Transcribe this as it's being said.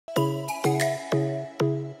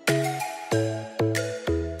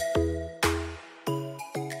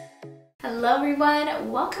everyone,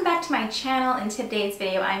 welcome back to my channel. In today's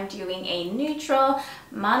video I'm doing a neutral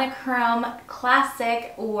monochrome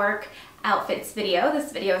classic work outfits video.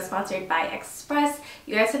 This video is sponsored by Express.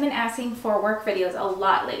 You guys have been asking for work videos a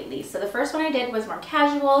lot lately. So the first one I did was more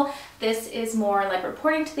casual. This is more like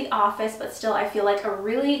reporting to the office, but still I feel like a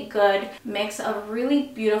really good mix of really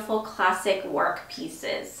beautiful classic work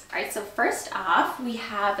pieces. All right, so first off, we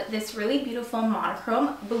have this really beautiful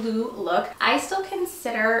monochrome blue look. I still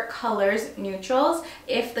consider colors neutrals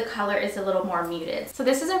if the color is a little more muted. So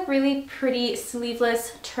this is a really pretty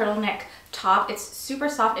sleeveless turtleneck top. It's super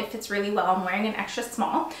soft. It fits really well. I'm wearing an extra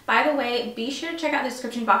small. By the way, be sure to check out the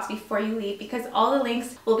description box before you leave because all the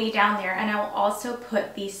links will be down there, and I will also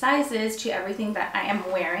put the sizes to everything that I am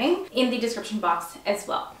wearing in the description box as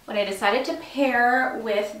well. What I decided to pair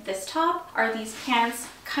with this top are these pants,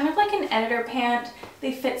 kind of like an editor pant.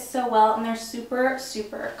 They fit so well and they're super,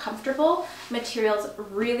 super comfortable. Material's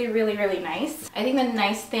really, really, really nice. I think the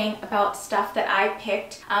nice thing about stuff that I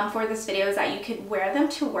picked for this video is that you could wear them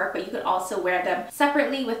to work, but you could also wear them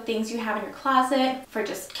separately with things you have in your closet for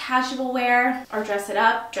just casual wear, or dress it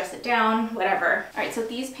up, dress it down, whatever. All right, so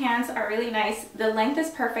these pants are really nice. The length is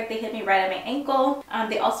perfect. They hit me right at my ankle.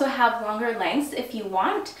 They also have longer lengths if you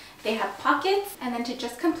want. They have pockets, and then to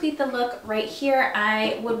just complete the look right here,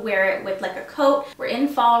 I would wear it with like a coat. We're in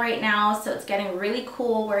fall right now, so it's getting really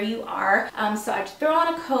cool where you are. So I'd throw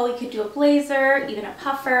on a coat. You could do a blazer, even a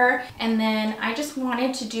puffer, and then I just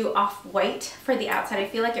wanted to do off-white for the outside. I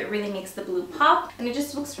feel like it really makes the blue pop, and it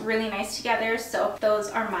just looks really nice together. So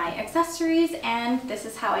those are my accessories, and this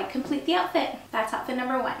is how I complete the outfit. That's outfit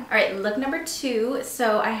number one. All right, look number two.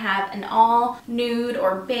 So I have an all nude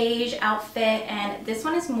or beige outfit, and this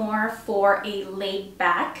one is more for a laid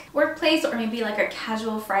back workplace, or maybe like a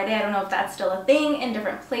casual Friday. I don't know if that's still a thing in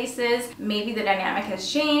different places. Maybe the dynamic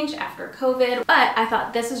has changed after COVID, but I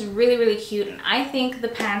thought this is really, really cute, and I think the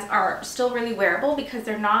pants are still really wearable because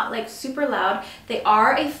they're not like super loud. They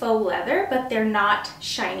are a faux leather, but they're not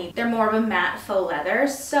shiny. They're more of a matte faux leather.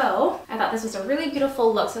 So I thought this was a really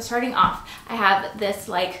beautiful look. So starting off, I have this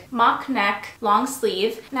like mock neck, long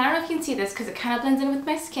sleeve. And I don't know if you can see this because it kind of blends in with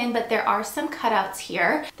my skin, but there are some cutouts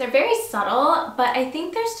here. They're very subtle, but I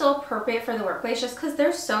think they're still appropriate for the workplace just because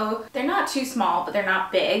they're not too small, but they're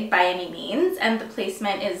not big by any means. And the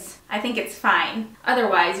placement is, I think it's fine.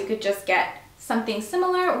 Otherwise, you could just get something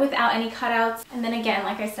similar without any cutouts. And then again,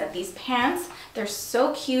 like I said, these pants, they're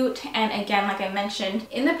so cute. And again, like I mentioned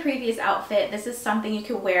in the previous outfit, this is something you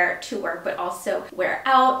could wear to work, but also wear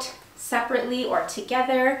out separately or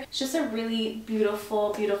together. It's just a really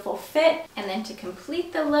beautiful, beautiful fit. And then to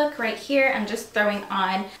complete the look right here, I'm just throwing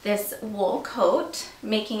on this wool coat,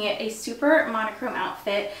 making it a super monochrome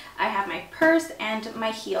outfit. I have my purse and my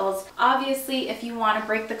heels. Obviously, if you want to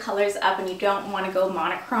break the colors up and you don't want to go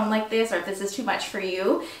monochrome like this, or if this is too much for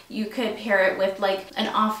you, you could pair it with like an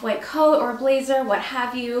off-white coat or a blazer, what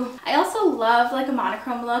have you. I also love like a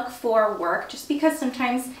monochrome look for work just because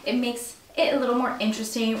sometimes it makes it a little more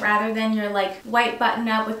interesting rather than your like white button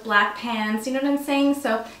up with black pants, you know what I'm saying?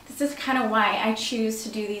 So this is kind of why I choose to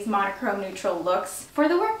do these monochrome neutral looks for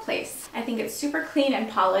the workplace. I think it's super clean and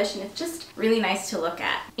polished, and it's just really nice to look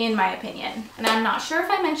at, in my opinion. And I'm not sure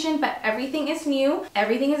if I mentioned, but everything is new.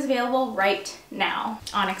 Everything is available right now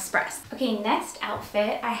on Express. Okay, next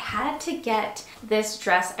outfit, I had to get this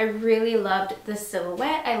dress. I really loved the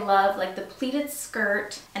silhouette. I love like the pleated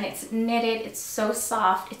skirt, and it's knitted. It's so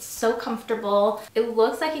soft. It's so comfortable. It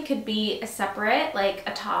looks like it could be a separate, like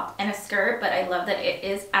a top and a skirt, but I love that it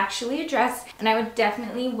is actually a dress, and I would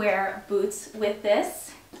definitely wear boots with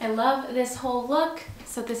this. I love this whole look.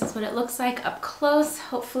 So this is what it looks like up close.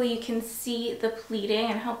 Hopefully you can see the pleating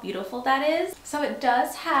and how beautiful that is. So it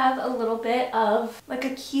does have a little bit of like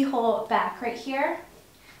a keyhole back right here.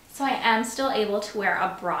 So I am still able to wear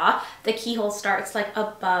a bra. The keyhole starts like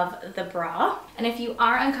above the bra. And if you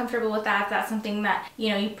are uncomfortable with that, if that's something that, you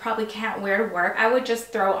know, you probably can't wear to work, I would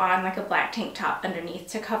just throw on like a black tank top underneath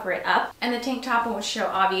to cover it up. And the tank top won't show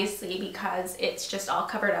obviously because it's just all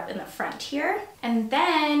covered up in the front here. And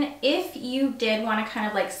then if you did want to kind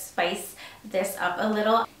of like spice this up a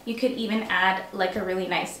little, you could even add like a really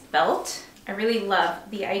nice belt. I really love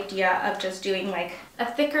the idea of just doing like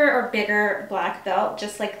a thicker or bigger black belt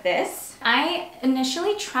just like this. I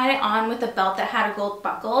initially tried it on with a belt that had a gold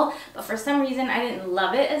buckle, but for some reason I didn't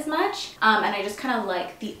love it as much, and I just kind of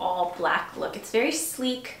like the all black look. It's very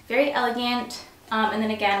sleek, very elegant. And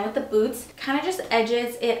then again with the boots, kind of just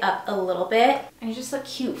edges it up a little bit and you just look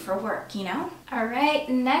cute for work, you know? All right,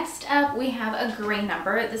 next up we have a gray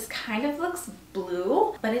number. This kind of looks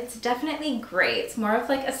blue, but it's definitely gray. It's more of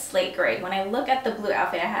like a slate gray. When I look at the blue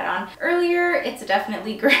outfit I had on earlier, it's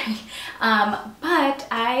definitely gray. But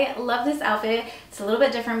I love this outfit. It's a little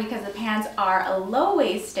bit different because the pants are a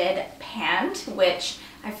low-waisted pant, which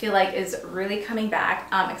I feel like is really coming back.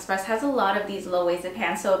 Express has a lot of these low-waisted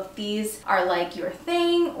pants, so if these are like your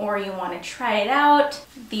thing or you want to try it out,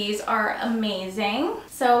 these are amazing.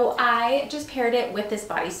 So I just paired it with this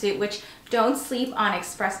bodysuit, which don't sleep on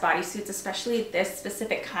Express bodysuits, especially this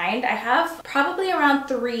specific kind. I have probably around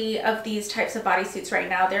 3 of these types of bodysuits right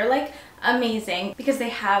now. They're like amazing because they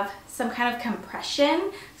have some kind of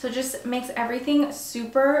compression, so it just makes everything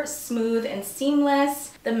super smooth and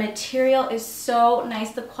seamless. The material is so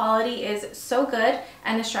nice, the quality is so good,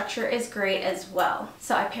 and the structure is great as well.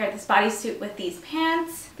 So I paired this bodysuit with these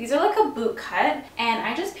pants. These are like a boot cut, and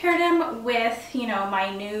I just paired them with, you know,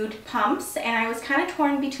 my nude pumps, and I was kind of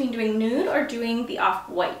torn between doing nude or doing the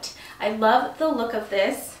off-white. I love the look of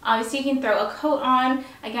this. Obviously you can throw a coat on.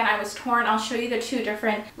 Again, I was torn. I'll show you the 2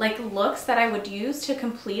 different like looks that I would use to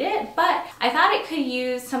complete it, but I thought it could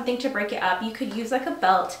use something to break it up. You could use like a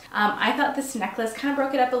belt. I thought this necklace kind of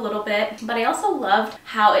broke it up a little bit, but I also loved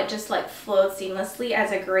how it just like flowed seamlessly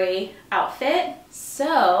as a gray outfit.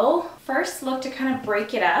 So first look to kind of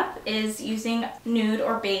break it up is using nude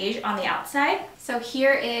or beige on the outside. So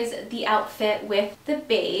here is the outfit with the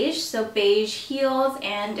beige. So beige heels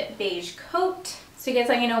and beige coat. So you guys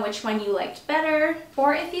let me know which one you liked better,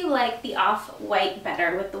 or if you like the off-white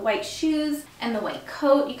better with the white shoes and the white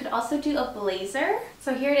coat. You could also do a blazer.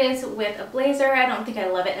 So here it is with a blazer. I don't think I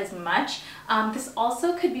love it as much. This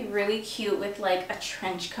also could be really cute with like a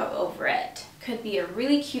trench coat over it. Could be a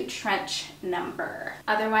really cute trench number.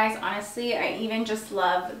 Otherwise, honestly, I even just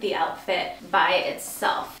love the outfit by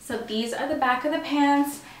itself. So these are the back of the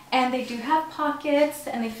pants, and they do have pockets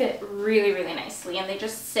and they fit really, really nicely, and they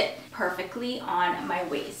just sit perfectly on my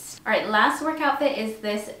waist. All right, last work outfit is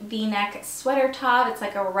this V-neck sweater top. It's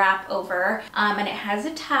like a wrap over, and it has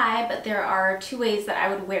a tie, but there are 2 ways that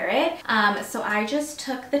I would wear it. So I just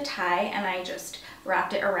took the tie and I just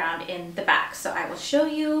wrapped it around in the back. So I will show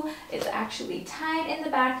you. It's actually tied in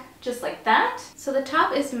the back just like that. So the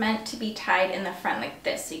top is meant to be tied in the front like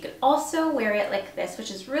this. So you could also wear it like this,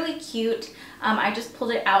 which is really cute. I just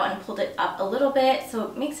pulled it out and pulled it up a little bit, so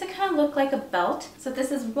it makes it kind of look like a belt. So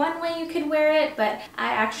this is one way you could wear it, but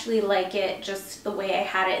I actually like it just the way I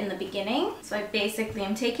had it in the beginning. So I basically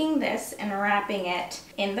am taking this and wrapping it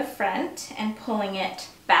in the front and pulling it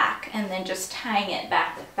back and then just tying it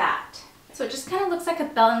back like that. So it just kind of looks like a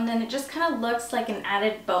belt, and then it just kind of looks like an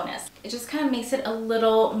added bonus. It just kind of makes it a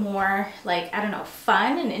little more like, I don't know,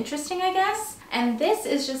 fun and interesting, I guess. And this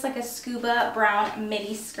is just like a scuba brown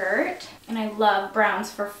midi skirt. And I love browns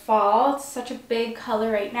for fall. It's such a big color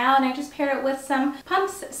right now. And I just paired it with some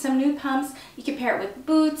pumps, some nude pumps. You could pair it with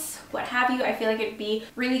boots, what have you. I feel like it'd be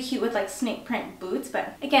really cute with like snake print boots.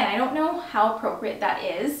 But again, I don't know how appropriate that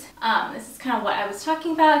is. This is kind of what I was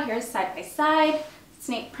talking about. Here's side by side,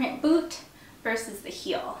 snake print boot versus the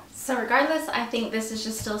heel. So regardless, I think this is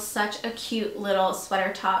just still such a cute little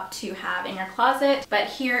sweater top to have in your closet. But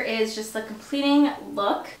here is just the completing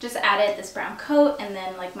look. Just added this brown coat and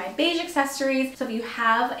then like my beige accessories. So if you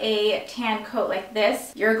have a tan coat like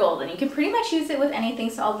this, you're golden. You can pretty much use it with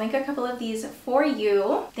anything. So I'll link a couple of these for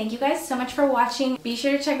you. Thank you guys so much for watching. Be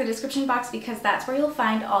sure to check the description box because that's where you'll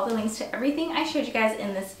find all the links to everything I showed you guys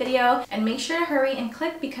in this video. And make sure to hurry and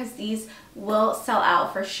click because these will sell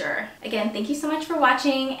out for sure. Again, thank you so much for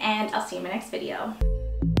watching, and I'll see you in my next video.